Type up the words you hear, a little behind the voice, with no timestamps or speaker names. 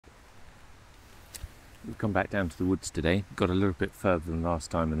We've come back down to the woods today. Got a little bit further than last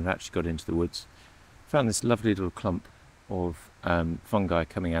time and have actually got into the woods. Found this lovely little clump of fungi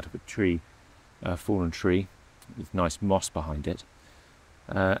coming out of a tree, a fallen tree, with nice moss behind it.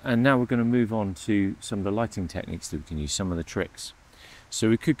 And now we're going to move on to some of the lighting techniques that we can use, some of the tricks. So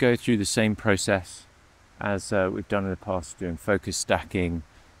we could go through the same process as we've done in the past, doing focus stacking,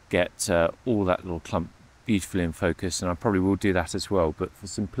 get all that little clump beautifully in focus, and I probably will do that as well, but for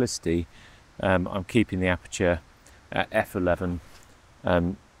simplicity I'm keeping the aperture at f11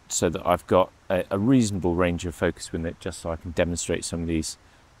 so that I've got a reasonable range of focus with it, just so I can demonstrate some of these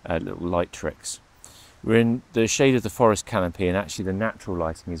little light tricks. We're in the shade of the forest canopy, and actually the natural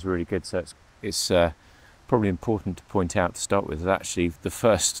lighting is really good, so it's probably important to point out to start with that actually the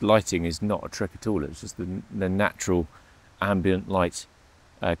first lighting is not a trick at all. It's just the natural ambient light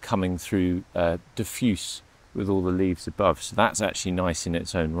coming through diffuse with all the leaves above, so that's actually nice in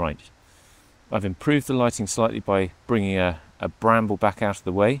its own right. I've improved the lighting slightly by bringing a bramble back out of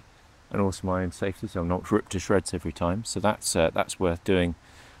the way, and also my own safety, so I'm not ripped to shreds every time, so that's worth doing.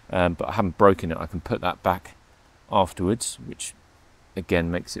 But I haven't broken it. I can put that back afterwards, which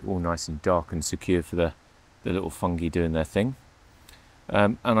again makes it all nice and dark and secure for the little fungi doing their thing.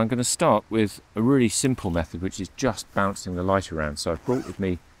 And I'm going to start with a really simple method, which is just bouncing the light around. So I've brought with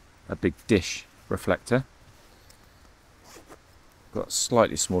me a big dish reflector. Got a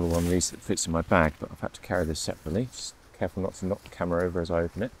slightly smaller one of these that fits in my bag, but I've had to carry this separately. Just careful not to knock the camera over as I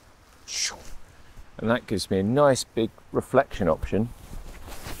open it. And that gives me a nice big reflection option.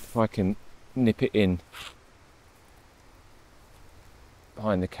 If I can nip it in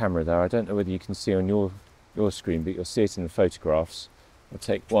behind the camera there, I don't know whether you can see on your screen, but you'll see it in the photographs. I'll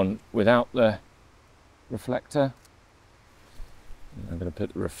take one without the reflector. And I'm going to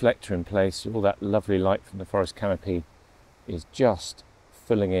put the reflector in place. All that lovely light from the forest canopy is just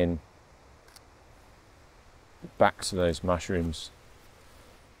filling in the backs of those mushrooms,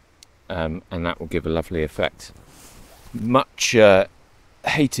 and that will give a lovely effect. Much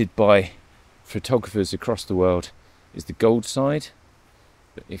hated by photographers across the world is the gold side,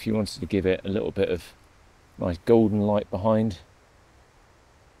 but if you wanted to give it a little bit of nice golden light behind,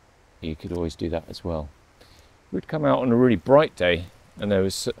 you could always do that as well. We'd come out on a really bright day and there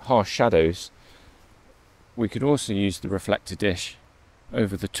was harsh shadows. We could also use the reflector dish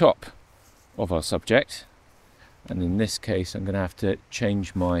over the top of our subject, and in this case I'm going to have to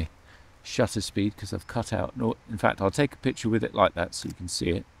change my shutter speed because I've cut out. In fact, I'll take a picture with it like that so you can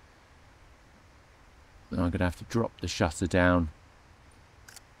see it. Then I'm going to have to drop the shutter down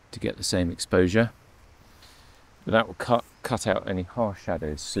to get the same exposure, but that will cut out any harsh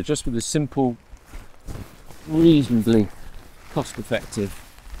shadows. So just with a simple, reasonably cost-effective,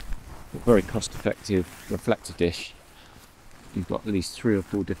 very cost-effective reflector dish, you've got at least 3 or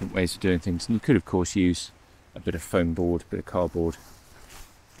 4 different ways of doing things. And you could of course use a bit of foam board, a bit of cardboard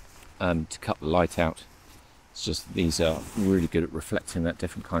to cut the light out. It's just that these are really good at reflecting that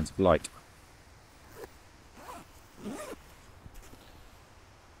different kinds of light.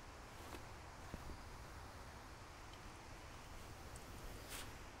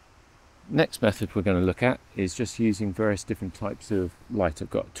 Next method we're going to look at is just using various different types of light. I've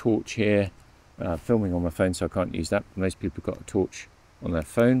got a torch here, filming on my phone, so I can't use that. Most people have got a torch on their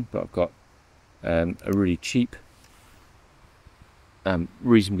phone, but I've got a really cheap,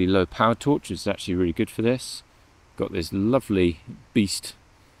 reasonably low power torch, which is actually really good for this. Got this lovely beast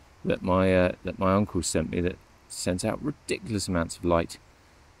that my uncle sent me that sends out ridiculous amounts of light,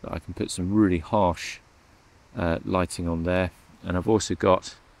 that I can put some really harsh lighting on there. And I've also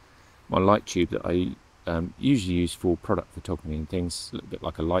got my light tube that I usually use for product photography and things, a little bit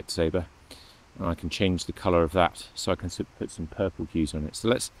like a lightsaber, and I can change the colour of that, so I can put some purple hues on it. So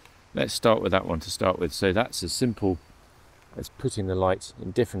let's start with that one to start with. So that's as simple as putting the light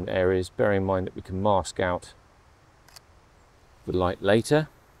in different areas, bearing in mind that we can mask out the light later.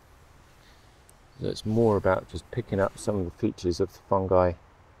 So it's more about just picking up some of the features of the fungi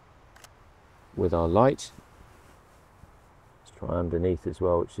with our light. Let's try underneath as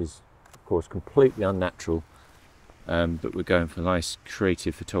well, which is of course completely unnatural, but we're going for nice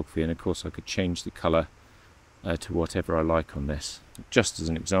creative photography, and of course I could change the colour to whatever I like on this. Just as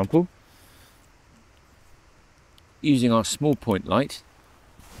an example, using our small point light,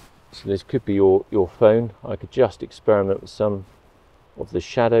 so this could be your phone, I could just experiment with some of the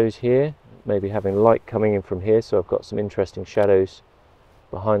shadows here, maybe having light coming in from here, so I've got some interesting shadows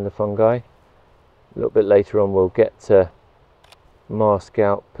behind the fungi. A little bit later on we'll get to mask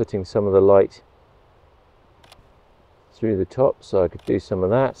out, putting some of the light through the top, so I could do some of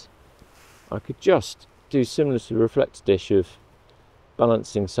that. I could just do similar to the reflector dish of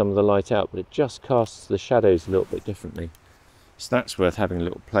balancing some of the light out, but it just casts the shadows a little bit differently. So that's worth having a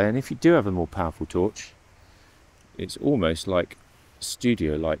little play. And if you do have a more powerful torch, it's almost like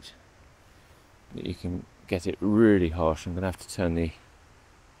studio light. You can get it really harsh. I'm going to have to turn the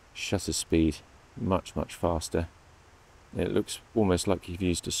shutter speed much faster. It looks almost like you've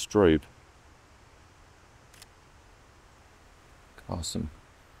used a strobe. Cast some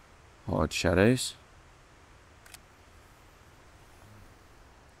hard shadows.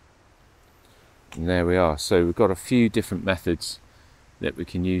 And there we are. So we've got a few different methods that we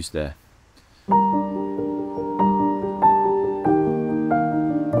can use there.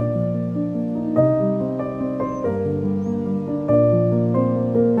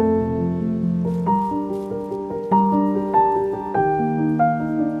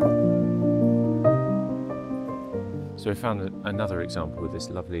 So I found another example with this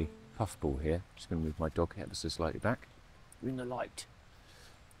lovely puffball here. I'm just going to move my dog ever so slightly back. We're in the light.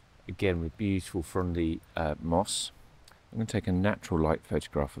 Again with beautiful frondly moss. I'm going to take a natural light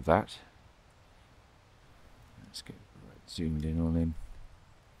photograph of that. Let's get right zoomed in on him.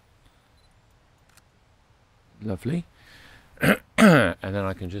 Lovely. And then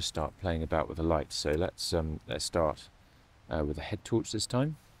I can just start playing about with the light. So let's start with a head torch this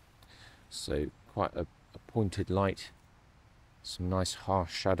time. So quite a pointed light, some nice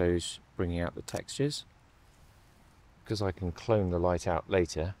harsh shadows bringing out the textures. Because I can clone the light out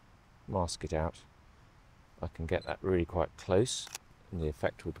later, mask it out, I can get that really quite close and the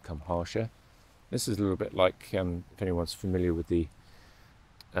effect will become harsher. This is a little bit like, if anyone's familiar with the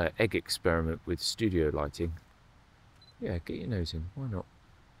egg experiment with studio lighting. Yeah, get your nose in, why not?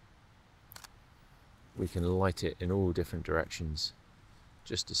 We can light it in all different directions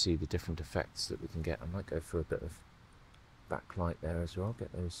just to see the different effects that we can get. I might go for a bit of backlight there as well,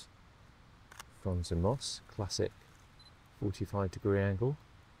 get those fronds and moss, classic 45-degree angle.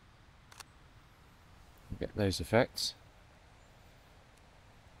 Get those effects.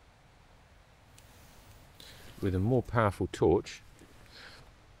 With a more powerful torch,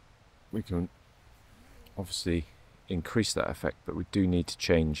 we can obviously increase that effect, but we do need to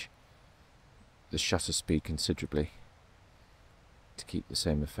change the shutter speed considerably to keep the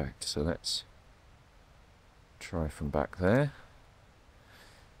same effect. So let's try from back there.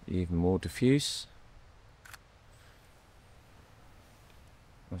 Even more diffuse.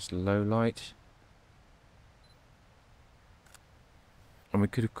 Nice low light. And we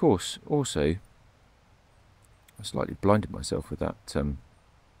could of course also, I slightly blinded myself with that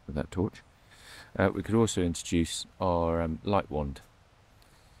torch. We could also introduce our light wand.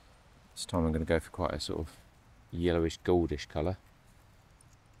 This time I'm going to go for quite a sort of yellowish goldish colour.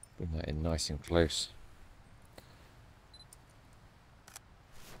 Bring that in nice and close.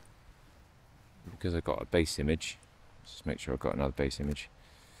 Because I've got a base image, just make sure I've got another base image.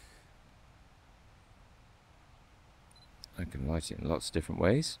 I can light it in lots of different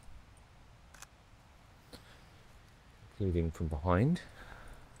ways, including from behind.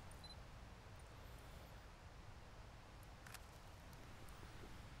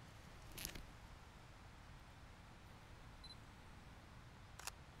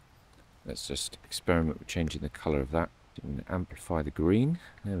 Let's just experiment with changing the colour of that. I'm going to amplify the green.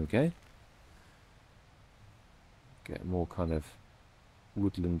 There we go. Get a more kind of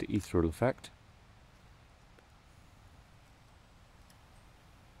woodland ethereal effect.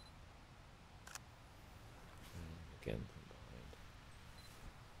 Again from behind.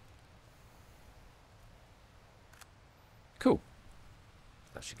 Cool.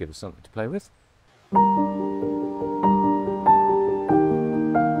 That should give us something to play with.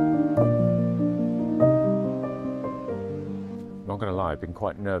 Not going to lie, I've been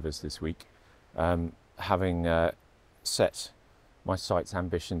quite nervous this week, having set my site's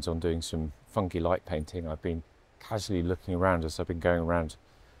ambitions on doing some funky light painting. I've been casually looking around as I've been going around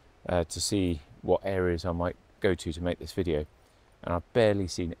to see what areas I might go to make this video, and I've barely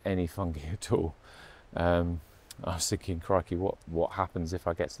seen any fungi at all. I was thinking, crikey, what happens if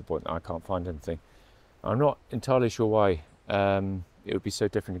I get to the point that I can't find anything? I'm not entirely sure why it would be so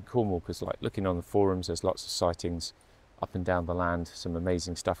different in Cornwall, because like looking on the forums, there's lots of sightings up and down the land, some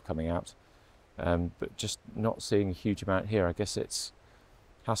amazing stuff coming out, but just not seeing a huge amount here. I guess it's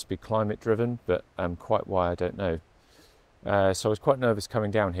has to be climate driven, but quite why I don't know. So I was quite nervous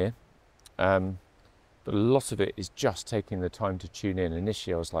coming down here, but a lot of it is just taking the time to tune in.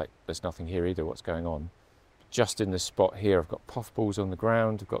 Initially I was like, there's nothing here either, what's going on? Just in this spot here I've got puffballs on the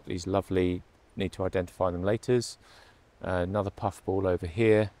ground, I've got these lovely, need to identify them laters, another puffball over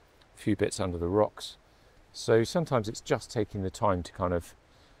here, a few bits under the rocks. So sometimes it's just taking the time to kind of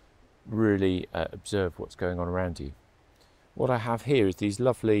really observe what's going on around you. What I have here is these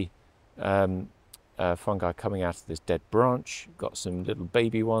lovely fungi coming out of this dead branch. Got some little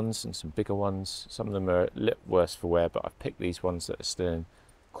baby ones and some bigger ones. Some of them are a little worse for wear, but I've picked these ones that are still in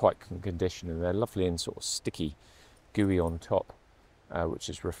quite good condition, and they're lovely and sort of sticky, gooey on top, which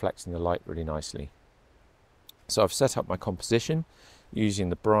is reflecting the light really nicely. So I've set up my composition using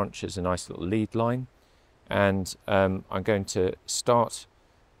the branch as a nice little lead line, and I'm going to start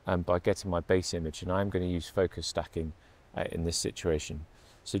by getting my base image, and I'm going to use focus stacking in this situation.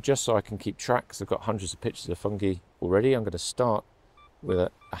 So just so I can keep track, because I've got hundreds of pictures of fungi already, I'm going to start with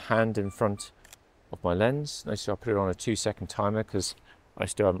a hand in front of my lens. Notice I put it on a 2-second timer because I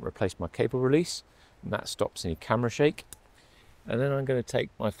still haven't replaced my cable release, and that stops any camera shake. And then I'm going to take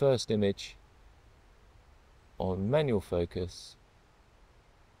my first image on manual focus.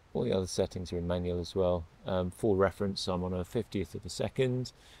 All the other settings are in manual as well. For reference, I'm on a 50th of a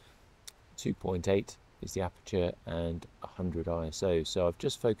second, 2.8 is the aperture, and 100 ISO. So I've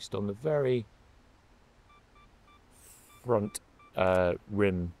just focused on the very front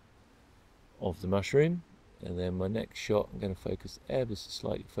rim of the mushroom, and then my next shot I'm going to focus ever so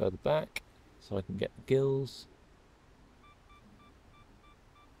slightly further back so I can get the gills.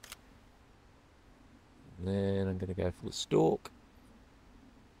 And then I'm going to go for the stalk.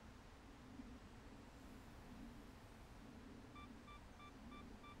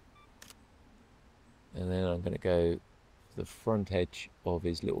 And then I'm going to go for the front edge of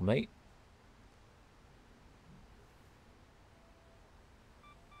his little mate.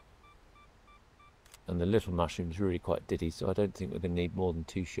 And the little mushroom's really quite diddy, so I don't think we're going to need more than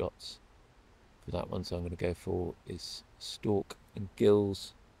 2 shots for that one. So I'm going to go for his stalk and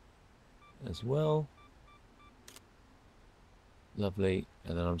gills as well. Lovely.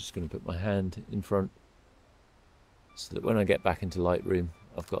 And then I'm just going to put my hand in front so that when I get back into Lightroom,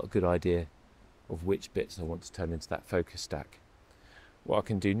 I've got a good idea of which bits I want to turn into that focus stack. What I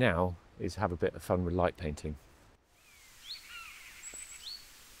can do now is have a bit of fun with light painting.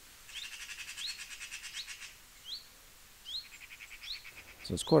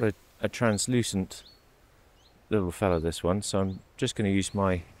 So it's quite a translucent little fella, this one, so I'm just going to use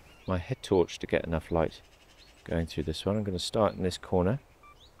my head torch to get enough light going through this one. I'm going to start in this corner,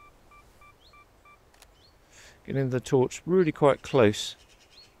 getting the torch really quite close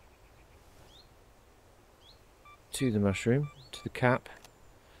to the mushroom, to the cap,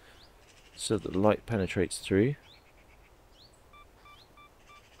 so that the light penetrates through.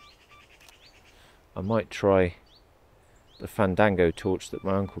 I might try the Fandango torch that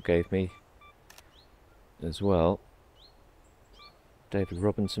my uncle gave me as well. David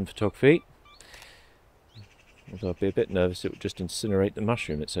Robinson Photography. Although I'd be a bit nervous it would just incinerate the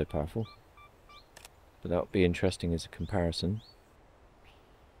mushroom, it's so powerful. But that would be interesting as a comparison.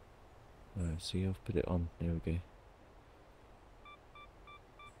 See, I've put it on, there we go.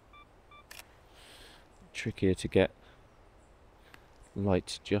 Trickier to get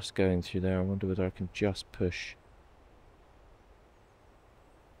light just going through there. I wonder whether I can just push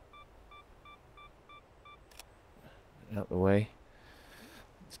out the way.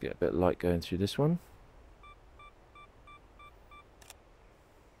 Let's get a bit of light going through this one.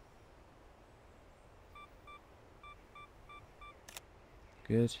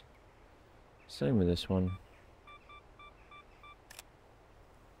 Good. Same with this one.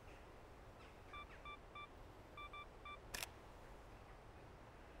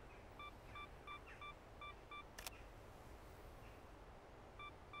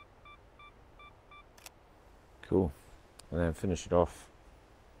 Cool. And then finish it off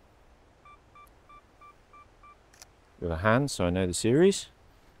with a hand, so I know the series.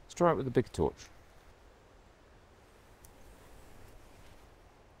 Let's try it with a bigger torch.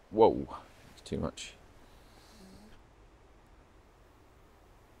 Whoa, it's too much.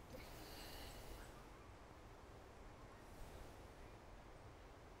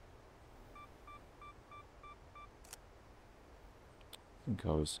 I think I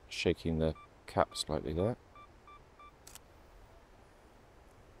was shaking the cap slightly there.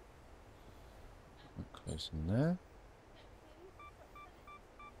 Close in there.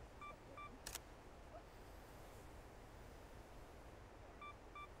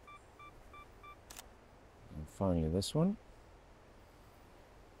 And finally this one.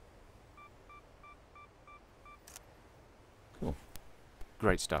 Cool.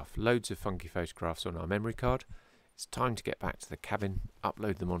 Great stuff. Loads of funky photographs on our memory card. It's time to get back to the cabin,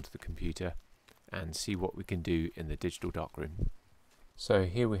 upload them onto the computer, and see what we can do in the digital darkroom. So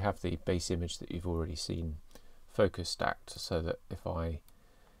here we have the base image that you've already seen focus stacked, so that if I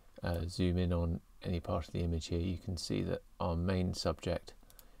zoom in on any part of the image here, you can see that our main subject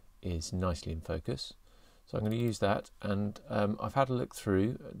is nicely in focus. So I'm going to use that, and I've had a look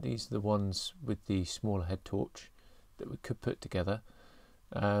through. These are the ones with the smaller head torch that we could put together.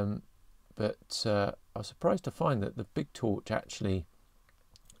 But I was surprised to find that the big torch actually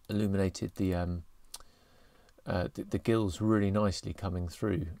illuminated the gills really nicely coming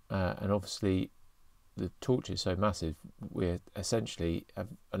through, and obviously the torch is so massive, we're essentially have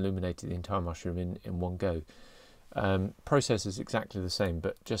illuminated the entire mushroom in one go. Process is exactly the same,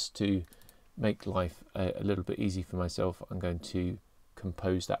 but just to make life a little bit easy for myself, I'm going to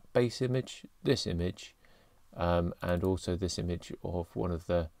compose that base image, this image, and also this image of one of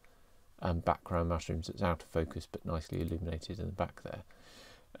the background mushrooms that's out of focus but nicely illuminated in the back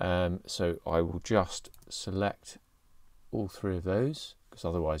there. So I will just select all three of those, because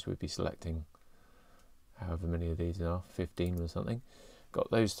otherwise we'd be selecting however many of these are, 15 or something. Got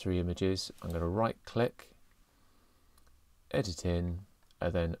those three images. I'm going to right click, edit in,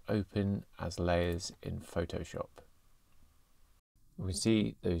 and then open as layers in Photoshop. We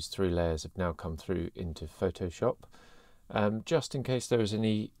see those three layers have now come through into Photoshop. Just in case there is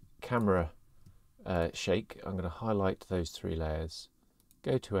any camera shake, I'm going to highlight those three layers,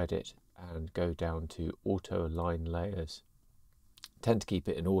 go to edit, and go down to auto align layers. Tend to keep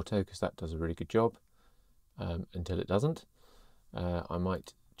it in auto because that does a really good job until it doesn't. I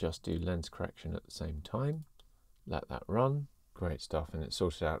might just do lens correction at the same time, let that run. Great stuff, and it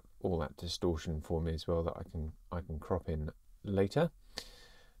sorted out all that distortion for me as well that I can crop in later.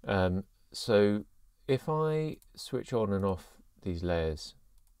 So if I switch on and off these layers,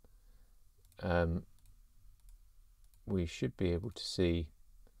 we should be able to see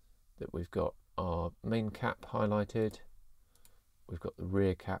that we've got our main cap highlighted, we've got the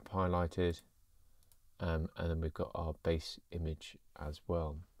rear cap highlighted, and then we've got our base image as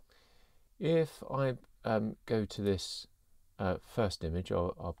well. If I go to this first image,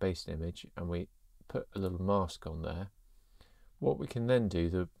 our base image, and we put a little mask on there, what we can then do,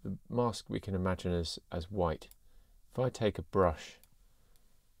 the mask we can imagine as white. If I take a brush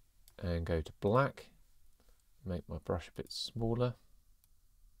and go to black, make my brush a bit smaller,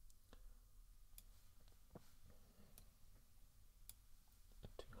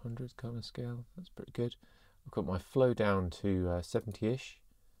 kind of scale, that's pretty good. I've got my flow down to 70-ish.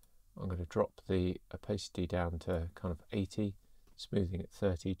 I'm going to drop the opacity down to kind of 80, smoothing at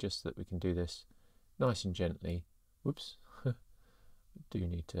 30, just so that we can do this nice and gently. Whoops, do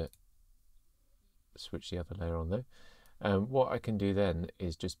need to switch the other layer on though. What I can do then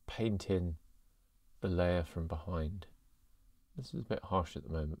is just paint in the layer from behind. This is a bit harsh at the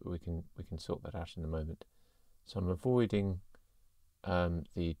moment, but we can sort that out in a moment. So I'm avoiding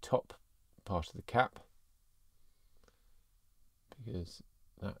the top part of the cap, because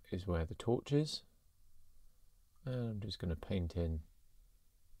that is where the torch is, and I'm just going to paint in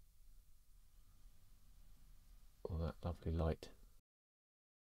all that lovely light.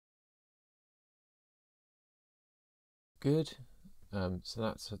 Good.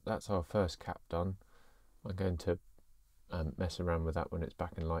 So that's our first cap done. I'm going to mess around with that when it's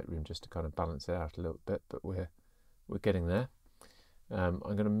back in Lightroom just to kind of balance it out a little bit, but we're getting there. I'm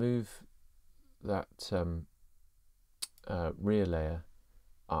going to move that rear layer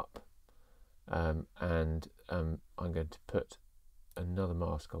up, and I'm going to put another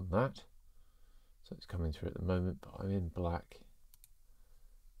mask on that. So it's coming through at the moment, but I'm in black.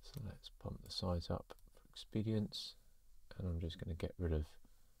 So let's bump the size up for expedience, and I'm just going to get rid of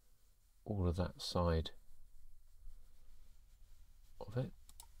all of that side of it.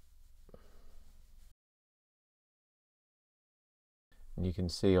 And you can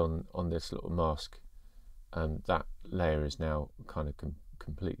see on this little mask, that layer is now kind of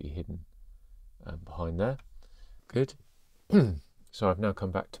completely hidden behind there. Good. So I've now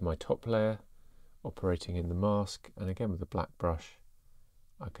come back to my top layer, operating in the mask, and again with a black brush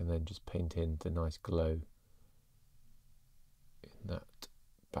I can then just paint in the nice glow in that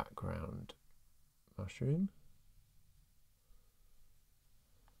background mushroom.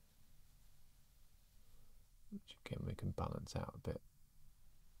 Which again we can balance out a bit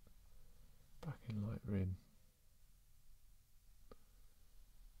back in Lightroom.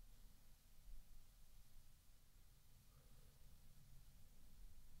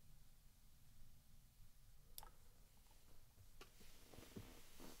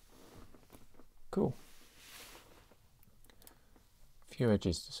 Cool. A few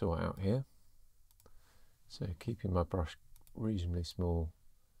edges to sort out here. So keeping my brush reasonably small,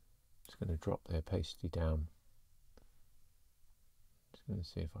 just going to drop the opacity down. Just going to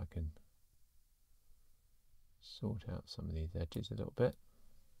see if I can sort out some of these edges a little bit.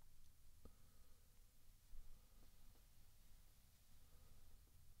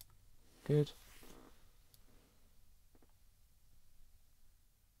 Good.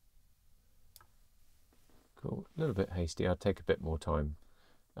 Cool, a little bit hasty, I'd take a bit more time,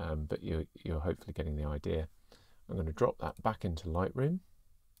 but you're hopefully getting the idea. I'm going to drop that back into Lightroom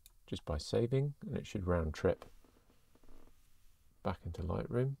just by saving, and it should round trip back into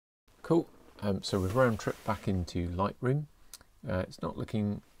Lightroom. Cool, so we've round tripped back into Lightroom. It's not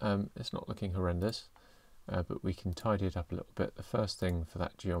looking horrendous, but we can tidy it up a little bit. The first thing for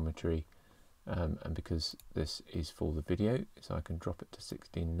that geometry, and because this is for the video, is I can drop it to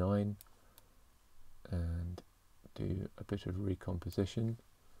 16:9 and do a bit of recomposition.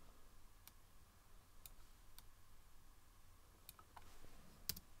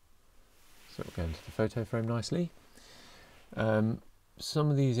 So it'll go into the photo frame nicely.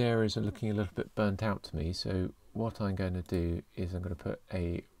 Some of these areas are looking a little bit burnt out to me, so what I'm going to do is I'm going to put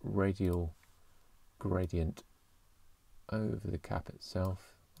a radial gradient over the cap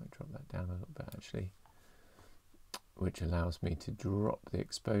itself. I might drop that down a little bit actually, which allows me to drop the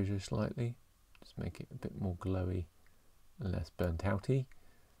exposure slightly, just make it a bit more glowy and less burnt outy.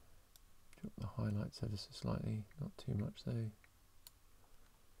 Drop the highlights ever so slightly, not too much though.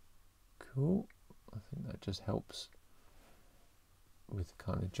 Cool, I think that just helps with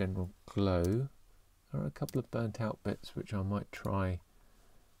kind of general glow. There are a couple of burnt out bits which I might try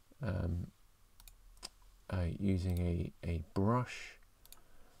using a brush,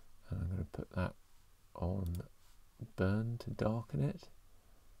 and I'm going to put that on burn to darken it,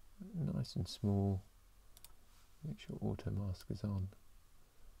 nice and small. Make sure auto mask is on,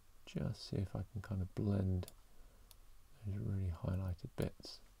 just see if I can kind of blend those really highlighted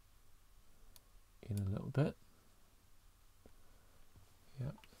bits in a little bit.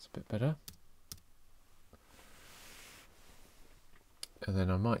 Yeah, that's a bit better. And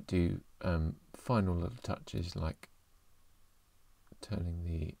then I might do final little touches like turning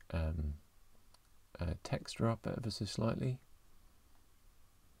the texture up ever so slightly.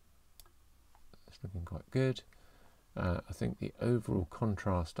 It's looking quite good. I think the overall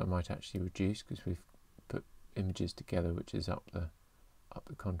contrast I might actually reduce, because we've put images together which is up the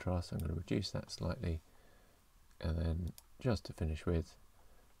contrast. I'm going to reduce that slightly, and then just to finish with,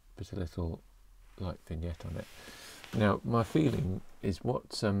 put a little light vignette on it. Now my feeling is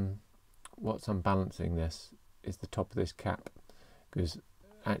what's unbalancing this is the top of this cap, because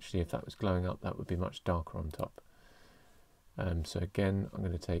actually if that was glowing up that would be much darker on top. So again I'm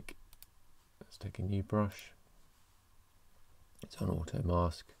going to let's take a new brush. It's on auto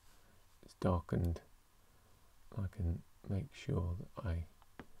mask, it's darkened. I can make sure that I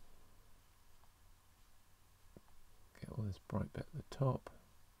get all this bright bit at the top,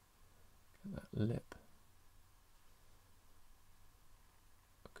 get that lip.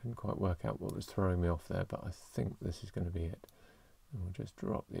 I couldn't quite work out what was throwing me off there, but I think this is going to be it. And we'll just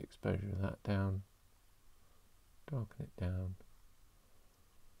drop the exposure of that down, darken it down.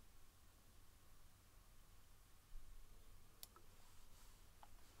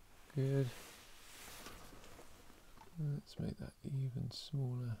 Good. Let's make that even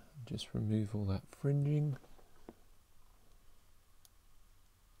smaller and just remove all that fringing.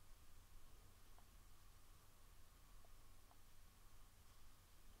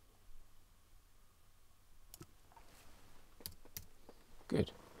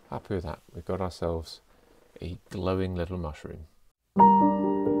 Good, happy with that. We've got ourselves a glowing little mushroom.